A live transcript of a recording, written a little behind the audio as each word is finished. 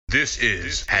This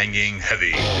is Hanging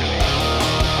Heavy.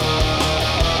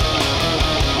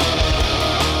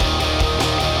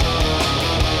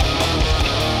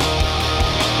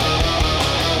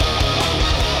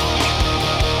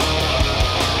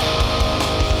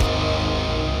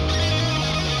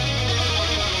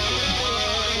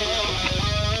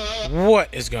 What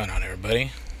is going on,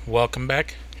 everybody? Welcome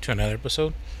back to another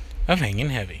episode of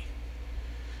Hanging Heavy.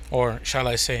 Or shall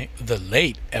I say, the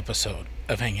late episode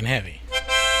of Hanging Heavy.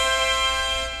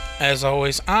 As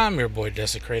always, I'm your boy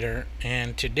Desecrator,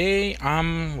 and today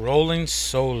I'm rolling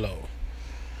solo.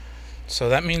 So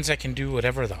that means I can do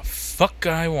whatever the fuck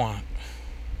I want.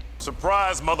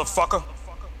 Surprise, motherfucker!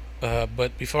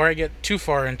 But before I get too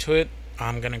far into it,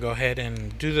 I'm gonna go ahead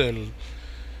and do the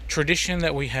tradition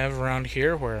that we have around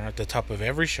here, where at the top of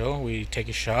every show we take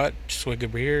a shot, swig a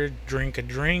beer, drink a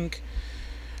drink,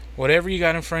 whatever you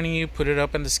got in front of you, put it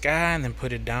up in the sky and then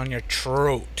put it down your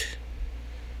throat.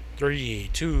 3,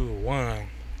 2, 1.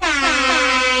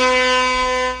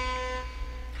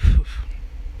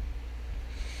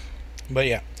 But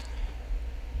yeah,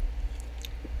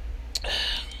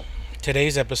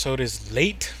 today's episode is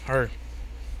late, or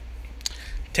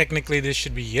technically this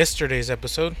should be yesterday's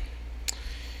episode.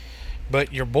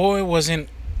 But your boy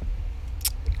wasn't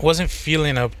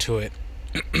feeling up to it.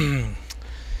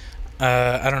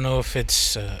 I don't know if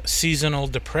it's seasonal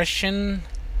depression,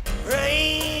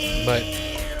 but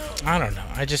I don't know.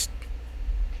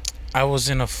 I was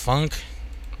in a funk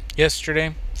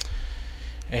yesterday,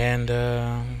 and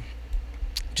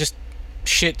just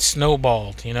shit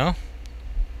snowballed, you know?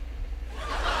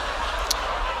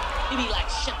 You be like,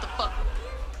 shut the fuck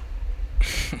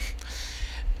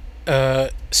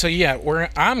up. So yeah,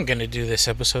 I'm gonna do this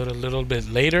episode a little bit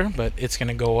later, but it's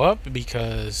gonna go up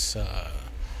because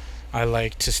I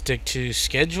like to stick to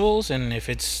schedules, and if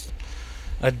it's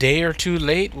a day or two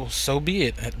late, well, so be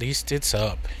it. At least it's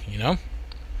up, you know?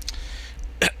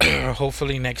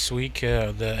 Hopefully next week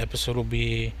the episode will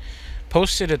be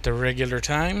posted at the regular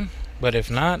time, but if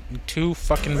not, too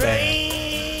fucking bad.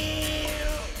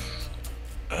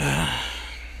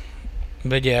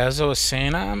 But yeah, as I was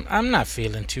saying, I'm not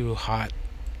feeling too hot,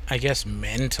 I guess,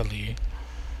 mentally.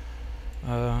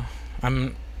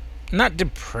 I'm not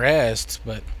depressed,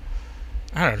 but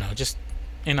I don't know, just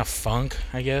in a funk,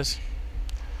 I guess.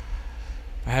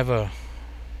 I have a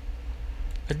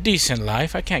decent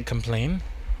life. I can't complain,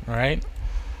 right?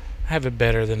 I have it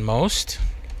better than most,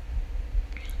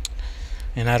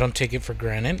 and I don't take it for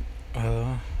granted.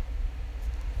 I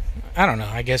don't know,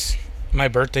 I guess my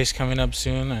birthday's coming up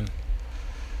soon, and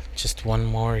just one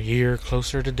more year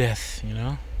closer to death, you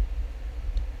know?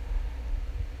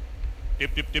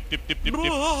 Dip, dip, dip, dip, dip, dip,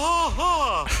 dip.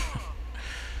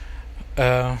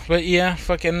 But yeah,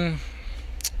 fucking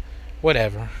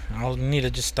whatever. I'll need to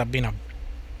just stop being a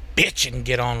bitch and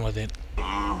get on with it.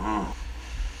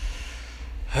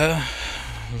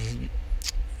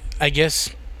 I guess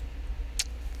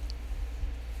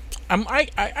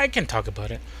I can talk about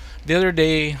it. The other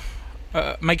day,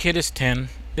 my kid is 10.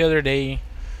 The other day,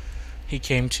 he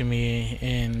came to me,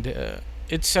 and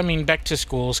back to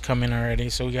school's coming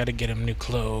already, so we gotta get him new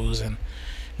clothes and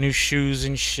new shoes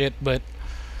and shit, but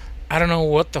I don't know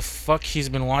what the fuck he's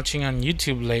been watching on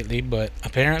YouTube lately, but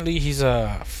apparently he's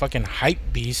a fucking hype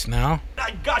beast now.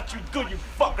 I got you good, you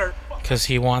fucker! Because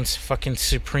he wants fucking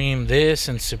Supreme this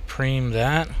and Supreme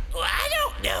that. Well, I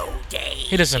don't know, Dave.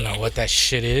 He doesn't know what that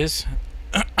shit is.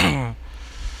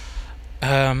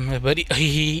 But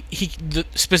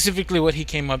specifically what he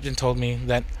came up and told me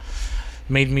that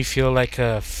made me feel like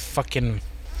a fucking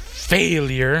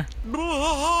failure.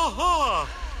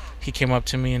 He came up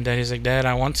to me and he's like, Dad,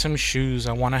 I want some shoes.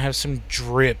 I want to have some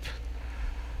drip.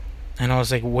 And I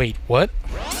was like, wait, what?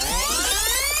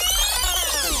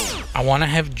 I want to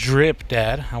have drip,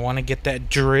 Dad. I want to get that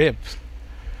drip.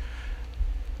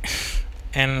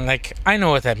 And like, I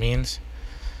know what that means.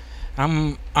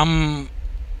 I'm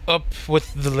up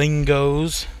with the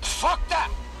lingos. Fuck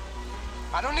that!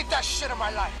 I don't need that shit in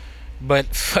my life. But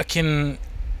fucking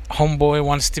homeboy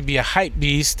wants to be a hype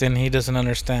beast, and he doesn't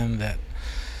understand that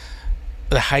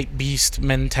the hype beast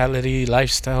mentality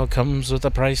lifestyle comes with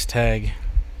a price tag.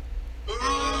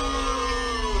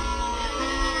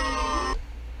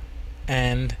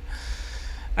 And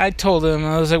I told him,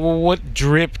 I was like, well, what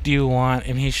drip do you want?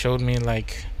 And he showed me,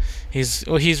 like, he's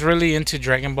really into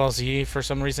Dragon Ball Z for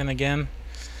some reason again.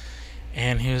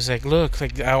 And he was like, look,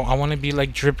 like, I want to be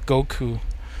like Drip Goku.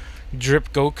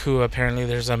 Drip Goku, apparently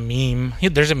there's a meme.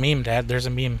 There's a meme, Dad. There's a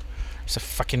meme. There's a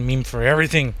fucking meme for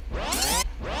everything.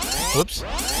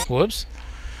 Whoops.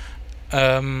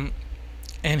 And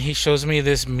he shows me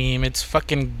this meme. It's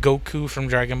fucking Goku from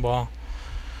Dragon Ball.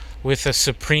 with a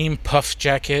Supreme puff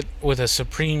jacket, with a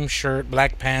Supreme shirt,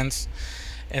 black pants,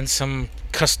 and some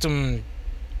custom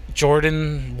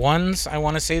Jordan 1s, I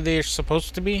want to say they're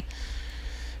supposed to be.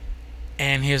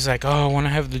 And he was like, oh, I want to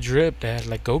have the drip, Dad,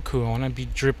 like Goku. I want to be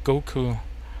drip Goku.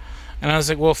 And I was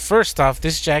like, well, first off,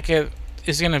 this jacket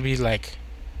is going to be like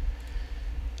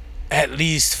at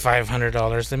least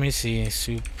 $500. Let me see.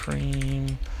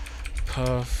 Supreme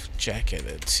puff jacket.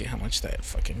 Let's see how much that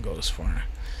fucking goes for.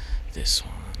 This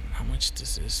one. How much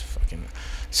does this fucking...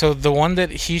 So the one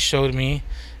that he showed me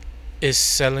is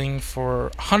selling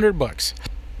for $100.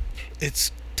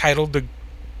 It's titled the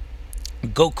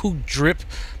Goku Drip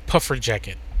Puffer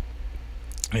Jacket.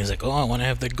 And he's like, oh, I want to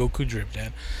have the Goku Drip,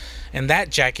 Dad. And that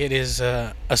jacket is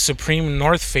a Supreme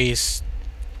North Face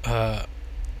collab.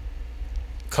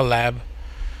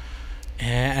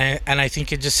 And I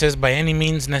think it just says, by any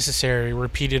means necessary,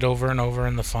 repeated over and over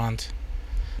in the font.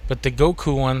 But the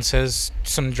Goku one says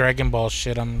some Dragon Ball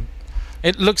shit.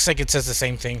 It looks like it says the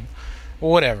same thing.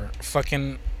 Whatever.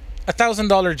 Fucking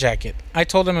 $1,000 jacket. I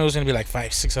told him it was gonna be like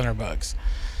 $500-$600,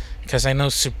 because I know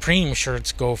Supreme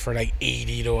shirts go for like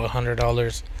 $80 to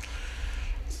 $100.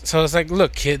 So I was like,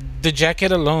 look, kid, the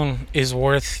jacket alone is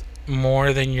worth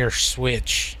more than your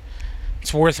Switch.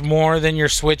 It's worth more than your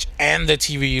Switch and the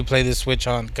TV you play the Switch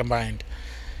on combined.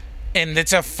 And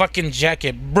it's a fucking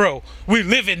jacket. Bro, we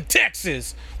live in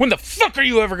Texas. When the fuck are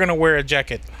you ever gonna wear a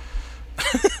jacket?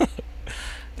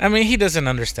 I mean, he doesn't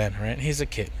understand, right? He's a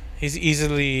kid. He's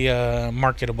easily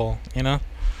marketable, you know?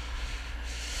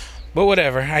 But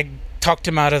whatever. I talked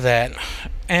him out of that.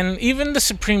 And even the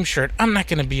Supreme shirt, I'm not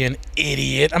gonna be an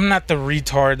idiot. I'm not the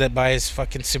retard that buys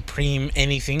fucking Supreme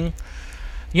anything.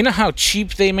 You know how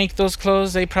cheap they make those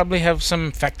clothes? They probably have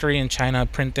some factory in China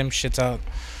print them shits out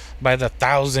by the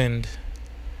 1,000.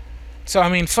 So I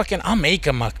mean, fucking, I'll make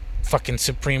him a fucking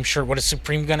Supreme shirt. What, is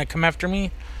Supreme gonna come after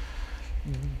me?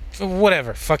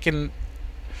 Whatever. Fucking,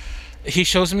 he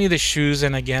shows me the shoes,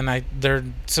 and again, they're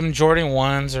some Jordan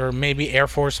 1s or maybe Air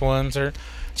Force 1s, or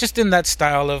just in that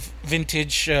style of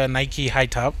vintage Nike high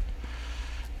top.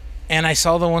 And I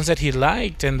saw the ones that he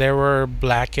liked, and they were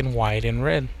black and white and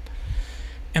red.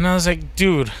 And I was like,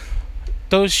 dude,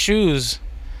 those shoes,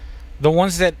 the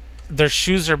ones that their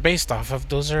shoes are based off of,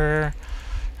 those are...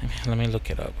 Let me look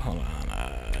it up. Hold on.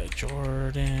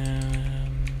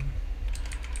 Jordan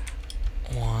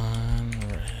 1 red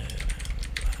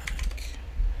and black.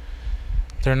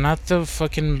 They're not the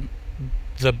fucking...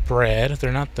 the bread.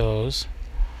 They're not those.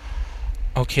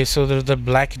 Okay, so they're the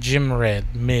black gym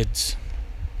red mids.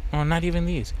 Oh, not even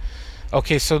these.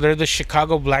 Okay, so they're the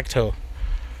Chicago Black Toe.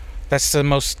 That's the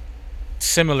most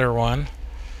similar one.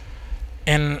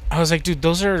 And I was like, dude,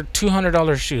 those are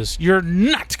 $200 shoes. You're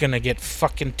not gonna get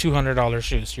fucking $200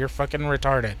 shoes. You're fucking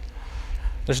retarded.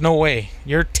 There's no way.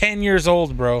 You're 10 years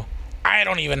old, bro. I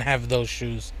don't even have those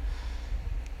shoes.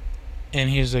 And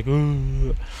he's like,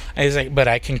 ooh. And he's like, but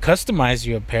I can customize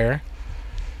you a pair.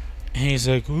 And he's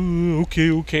like, ooh,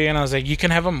 okay. And I was like, you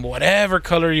can have them whatever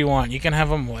color you want. You can have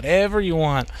them whatever you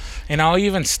want. And I'll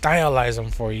even stylize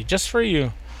them for you, just for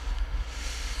you.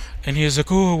 And he was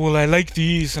like, oh, well, I like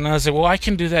these. And I was like, well, I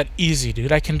can do that easy,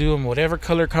 dude. I can do them whatever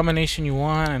color combination you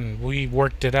want. And we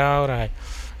worked it out. I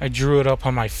drew it up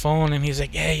on my phone. And he's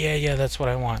like, yeah, that's what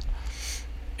I want.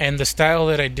 And the style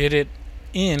that I did it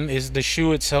in is the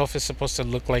shoe itself is supposed to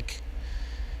look like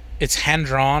it's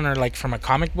hand-drawn or like from a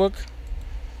comic book.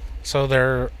 So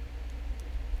they're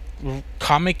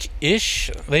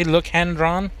comic-ish. They look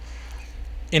hand-drawn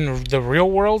in the real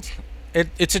world.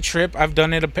 It's a trip. I've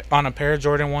done it on a pair of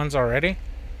Jordan 1s already.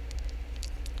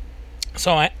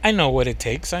 So I know what it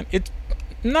takes. It's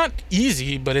not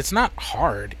easy, but it's not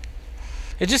hard.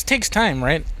 It just takes time,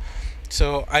 right?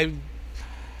 So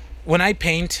when I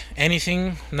paint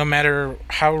anything, no matter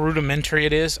how rudimentary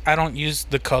it is, I don't use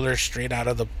the color straight out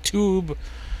of the tube,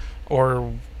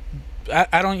 or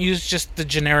I don't use just the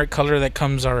generic color that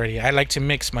comes already. I like to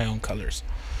mix my own colors.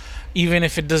 Even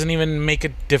if it doesn't even make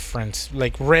a difference.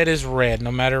 Like, red is red, no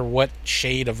matter what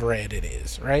shade of red it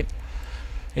is, right?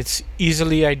 It's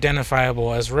easily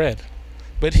identifiable as red.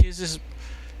 But his is...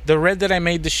 the red that I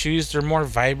made the shoes, they're more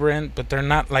vibrant, but they're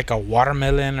not like a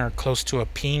watermelon or close to a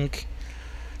pink.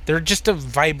 They're just a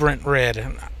vibrant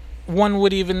red. One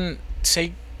would even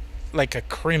say like a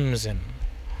crimson.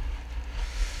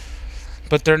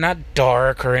 But they're not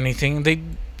dark or anything.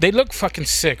 They look fucking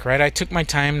sick, right? I took my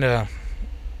time to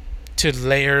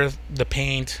layer the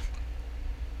paint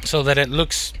so that it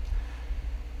looks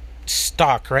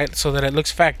stock, right? So that it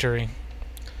looks factory.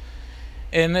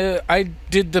 And I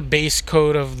did the base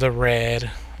coat of the red.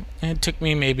 And it took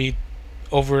me maybe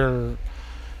over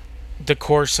the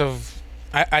course of...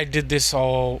 I did this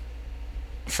all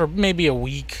for maybe a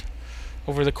week.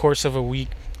 Over the course of a week,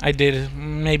 I did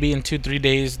maybe in 2-3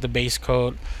 days the base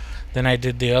coat. Then I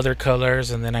did the other colors,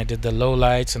 and then I did the low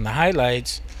lights and the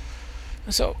highlights.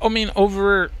 So I mean,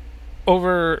 over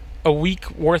a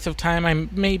week worth of time, I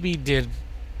maybe did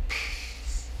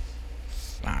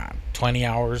 20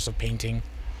 hours of painting.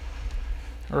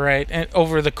 Right, and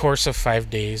over the course of 5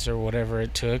 days or whatever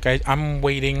it took, I'm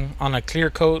waiting on a clear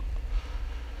coat,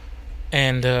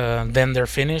 and then they're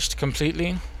finished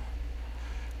completely.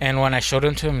 And when I showed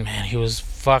them to him, man, he was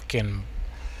like,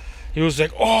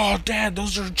 "Oh, Dad,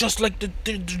 those are just like the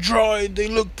droid. They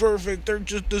look perfect. They're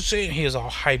just the same." He was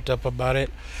all hyped up about it.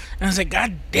 And I was like,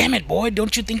 "God damn it, boy.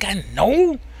 Don't you think I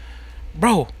know?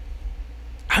 Bro,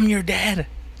 I'm your dad.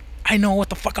 I know what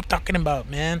the fuck I'm talking about,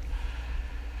 man."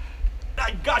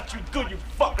 I got you good, you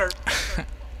fucker.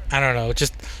 I don't know.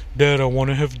 Just, "Dad, I want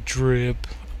to have drip."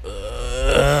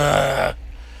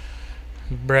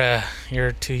 Bruh,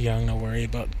 you're too young to worry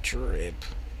about drip.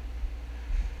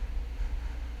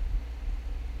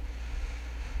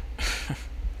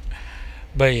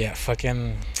 But yeah,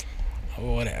 fucking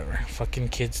whatever. Fucking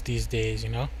kids these days, you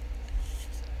know?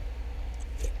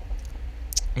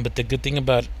 But the good thing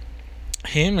about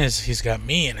him is he's got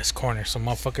me in his corner, so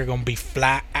motherfucker gonna be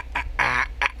fly.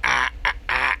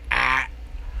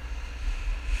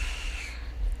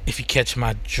 If you catch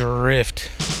my drift.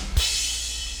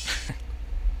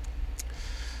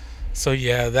 So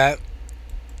yeah, that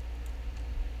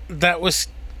was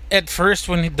at first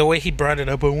when the way he brought it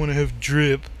up. I want to have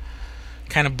drip,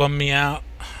 kind of bummed me out.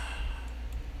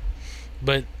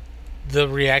 But the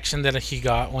reaction that he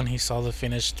got when he saw the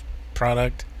finished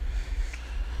product,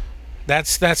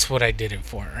 that's what I did it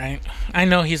for, right? I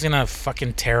know he's gonna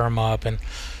fucking tear him up, and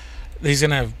he's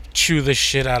gonna chew the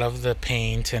shit out of the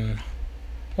paint and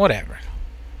whatever.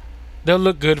 They'll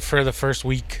look good for the first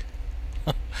week.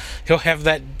 He'll have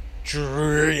that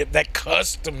drip, that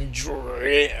custom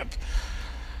drip.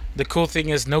 The cool thing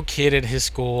is, no kid at his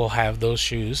school will have those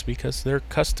shoes because they're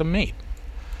custom made.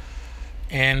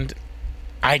 And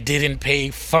I didn't pay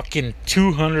fucking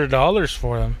 $200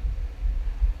 for them.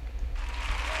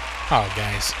 Oh,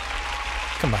 guys,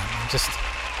 come on, man. Just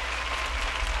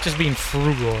being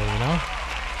frugal, you know.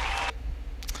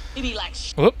 He be like,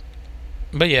 Whoop.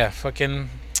 But yeah, fucking,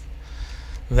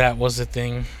 that was the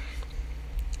thing.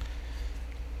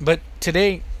 But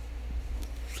today,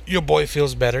 your boy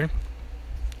feels better.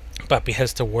 Papi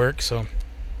has to work, so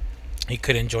he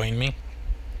couldn't join me.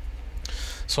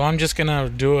 So I'm just gonna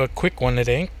do a quick one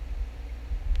today.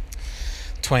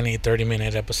 20-30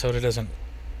 minute episode. It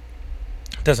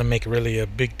doesn't make really a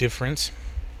big difference.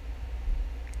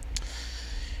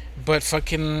 But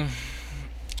fucking,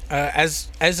 as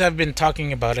I've been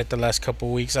talking about it the last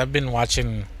couple weeks, I've been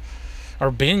watching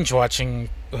or binge watching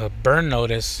Burn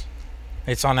Notice.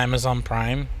 It's on Amazon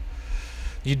Prime.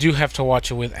 You do have to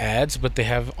watch it with ads, but they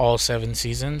have all 7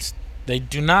 seasons. They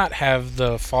do not have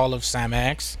the Fall of Sam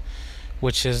X,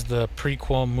 which is the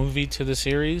prequel movie to the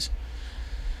series.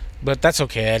 But that's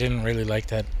okay. I didn't really like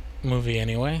that movie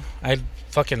anyway. I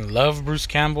fucking love Bruce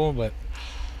Campbell, but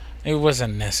it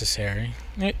wasn't necessary.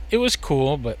 It was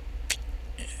cool, but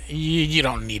you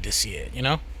don't need to see it, you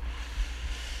know?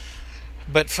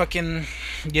 But fucking,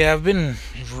 yeah, I've been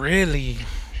really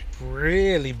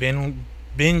been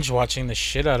binge watching the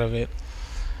shit out of it.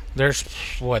 There's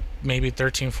maybe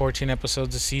 13-14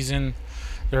 episodes a season.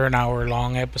 They're an hour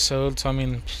long episodes. I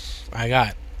mean,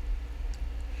 I'm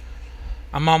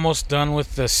almost done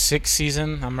with the 6th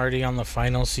season. I'm already on the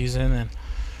final season, and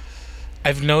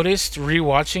I've noticed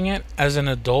rewatching it as an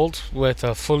adult with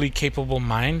a fully capable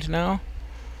mind now,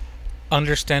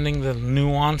 understanding the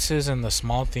nuances and the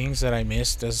small things that I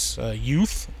missed as a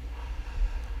youth.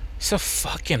 It's a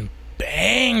fucking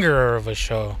banger of a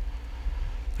show.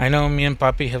 I know me and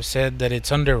Papi have said that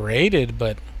it's underrated,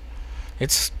 but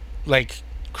it's like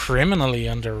criminally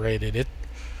underrated.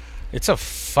 It's a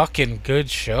fucking good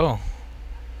show.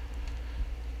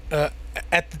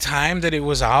 At the time that it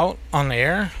was out on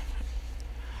air,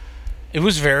 it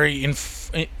was very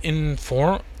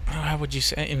how would you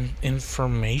say,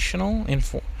 informational,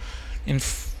 informal.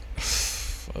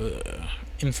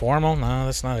 No,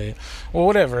 that's not it. Well,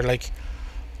 whatever. Like,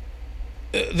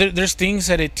 there's things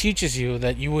that it teaches you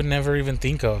that you would never even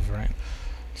think of, right?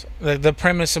 So the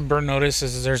premise of Burn Notice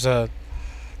is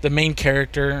the main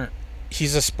character.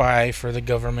 He's a spy for the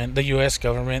government, the U.S.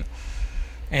 government,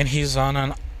 and he's on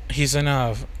a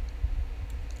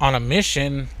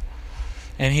mission,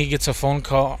 and he gets a phone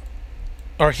call,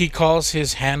 or he calls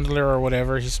his handler or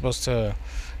whatever. He's supposed to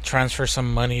transfer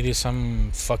some money to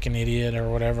some fucking idiot or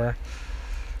whatever,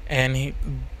 and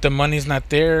the money's not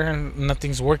there,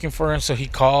 nothing's working for him, so he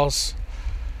calls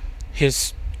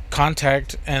his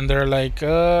contact, and they're like,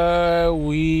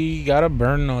 we got a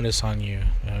burn notice on you.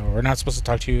 We're not supposed to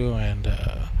talk to you, and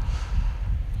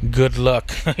good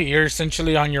luck. You're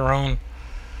essentially on your own.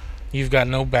 You've got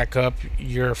no backup.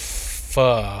 You're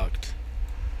fucked.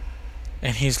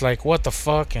 And he's like, what the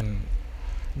fuck? And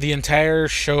the entire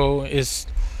show is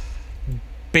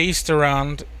based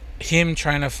around him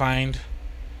trying to find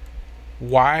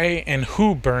why and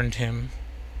who burned him.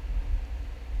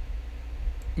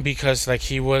 Because like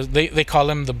he was, they call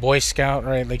him the Boy Scout,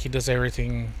 right? Like he does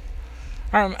everything,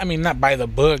 I mean, not by the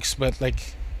books, but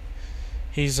like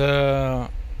he's a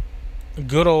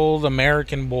good old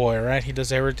American boy, right? He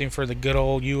does everything for the good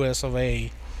old US of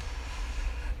A.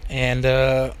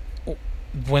 And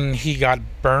when he got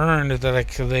burned,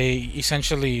 like they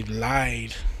essentially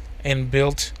lied and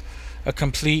built a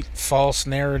complete false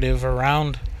narrative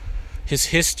around his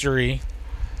history.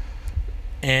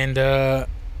 And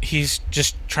he's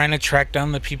just trying to track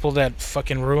down the people that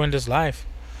fucking ruined his life.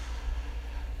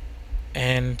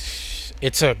 And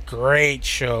it's a great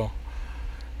show.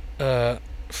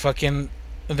 Fucking,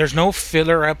 there's no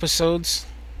filler episodes.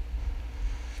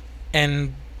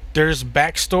 And there's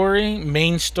backstory,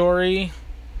 main story,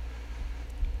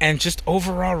 and just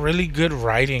overall really good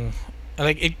writing.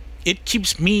 Like it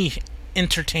keeps me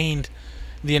entertained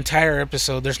the entire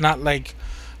episode. There's not like,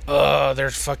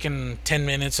 there's fucking 10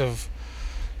 minutes of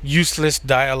useless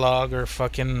dialogue or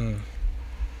fucking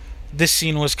this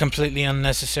scene was completely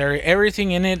unnecessary.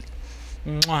 Everything in it,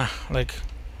 mwah, like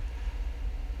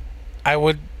I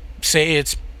would say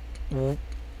it's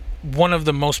one of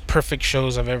the most perfect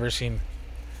shows I've ever seen.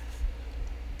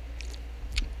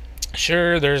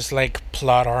 Sure, there's like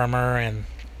plot armor and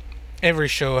every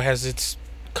show has its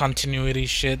continuity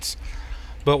shits,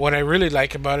 but what I really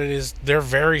like about it is they're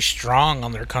very strong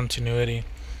on their continuity.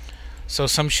 So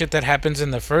some shit that happens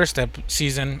in the first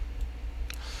season,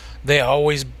 they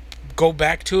always go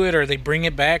back to it, or they bring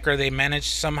it back, or they manage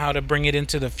somehow to bring it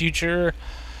into the future.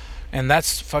 And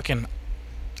that's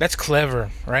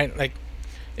clever, right? Like,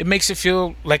 it makes it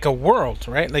feel like a world,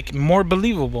 right? Like, more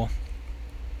believable.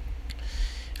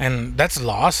 And that's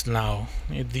lost now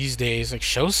these days. Like,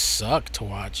 shows suck to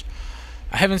watch.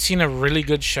 I haven't seen a really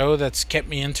good show that's kept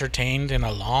me entertained in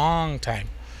a long time.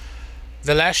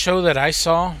 The last show that I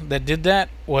saw that did that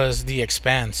was The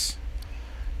Expanse.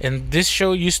 And this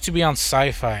show used to be on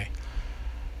Sci-Fi.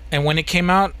 And when it came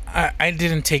out, I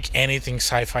didn't take anything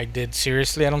Sci-Fi did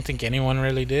seriously. I don't think anyone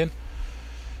really did.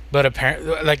 But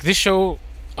apparently, like, this show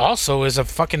also is a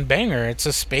fucking banger. It's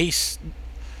a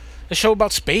show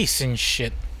about space and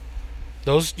shit.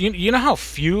 Those, you know how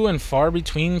few and far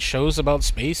between shows about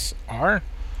space are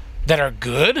that are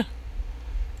good?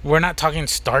 We're not talking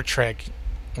Star Trek,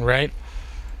 right?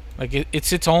 Like,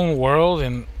 it's its own world,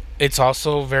 and it's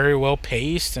also very well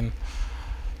paced, and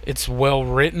it's well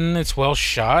written, it's well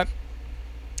shot.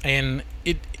 And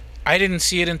I didn't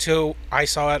see it until I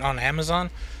saw it on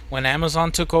Amazon, when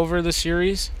Amazon took over the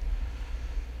series.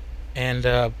 And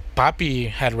Papi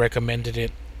had recommended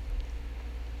it.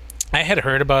 I had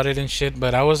heard about it and shit,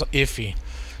 but I was iffy.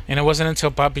 And it wasn't until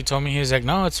Papi told me, he was like,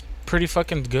 no, it's pretty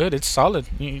fucking good, it's solid,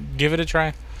 you give it a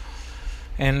try.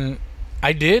 And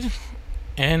I did,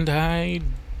 and I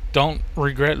don't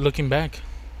regret looking back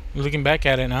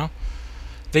at it now.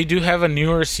 They do have a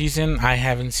newer season. I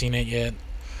haven't seen it yet.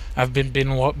 I've been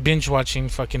binge watching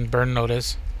fucking Burn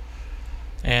Notice,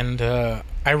 and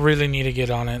I really need to get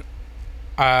on it.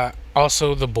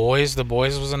 Also, The Boys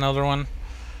was another one.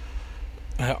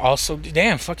 Also,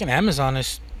 damn, fucking Amazon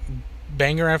is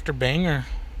banger after banger,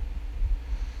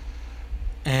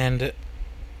 and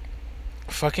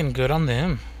fucking good on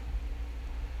them.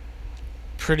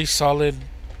 Pretty solid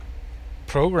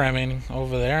programming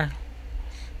over there.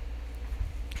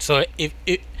 So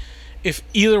if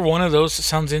either one of those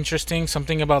sounds interesting,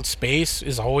 something about space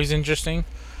is always interesting.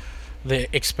 The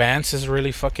Expanse is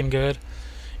really fucking good.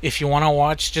 If you want to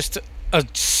watch just a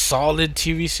solid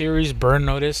TV series, Burn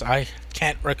Notice, I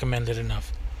can't recommend it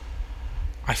enough.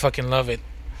 I fucking love it.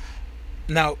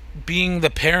 Now, being the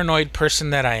paranoid person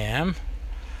that I am,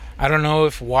 I don't know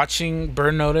if watching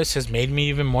Burn Notice has made me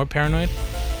even more paranoid.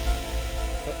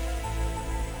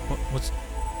 What's...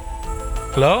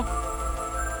 Hello?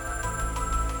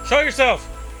 Show yourself!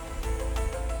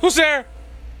 Who's there?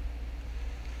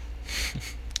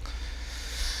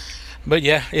 But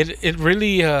yeah, it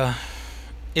really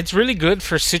it's really good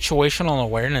for situational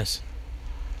awareness.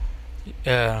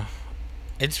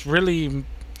 It's really,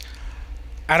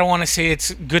 I don't want to say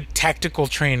it's good tactical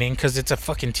training because it's a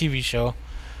fucking TV show,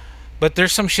 but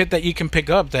there's some shit that you can pick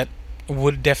up that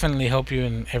would definitely help you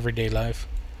in everyday life.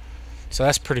 So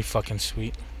that's pretty fucking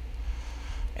sweet.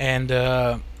 And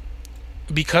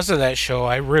because of that show,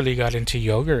 I really got into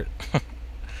yogurt.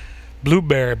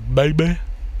 Blueberry, baby.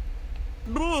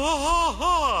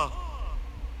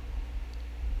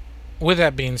 With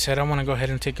that being said, I want to go ahead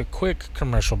and take a quick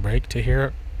commercial break to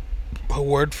hear a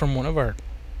word from one of our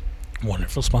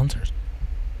wonderful sponsors,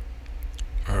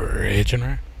 Rich and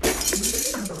Rare.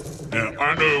 Now,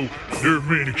 I know there's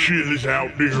many chilies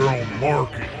out there on the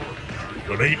market,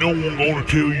 but ain't no one gonna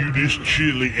tell you this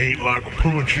chili ain't like a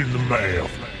punch in the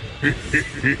mouth.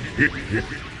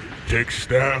 Texas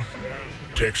style,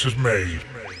 Texas made.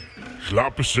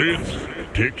 Sloppy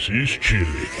Seth, Texas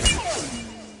chili.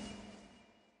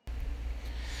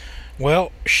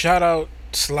 Well, shout out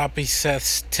Sloppy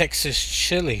Seth's Texas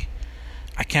Chili.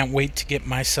 I can't wait to get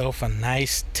myself a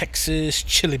nice Texas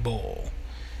chili bowl.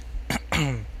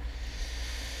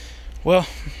 Well,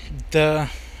 the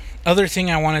other thing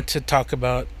I wanted to talk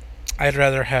about, I'd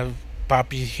rather have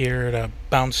Poppy here to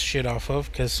bounce shit off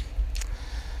of, because,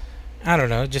 I don't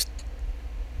know, just,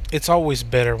 it's always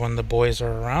better when the boys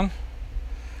are around.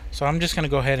 So I'm just going to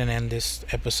go ahead and end this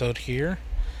episode here.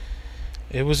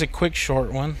 It was a quick,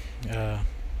 short one.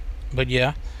 But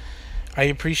yeah, I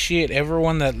appreciate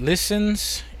everyone that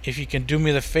listens. If you can do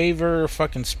me the favor,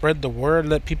 fucking spread the word.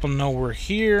 Let people know we're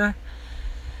here.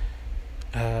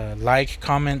 Like,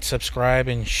 comment, subscribe,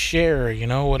 and share. You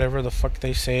know, whatever the fuck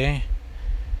they say.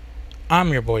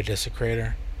 I'm your boy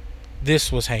Desecrator.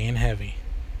 This was Hanging Heavy.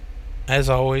 As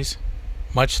always,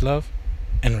 much love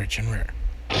and rich and rare.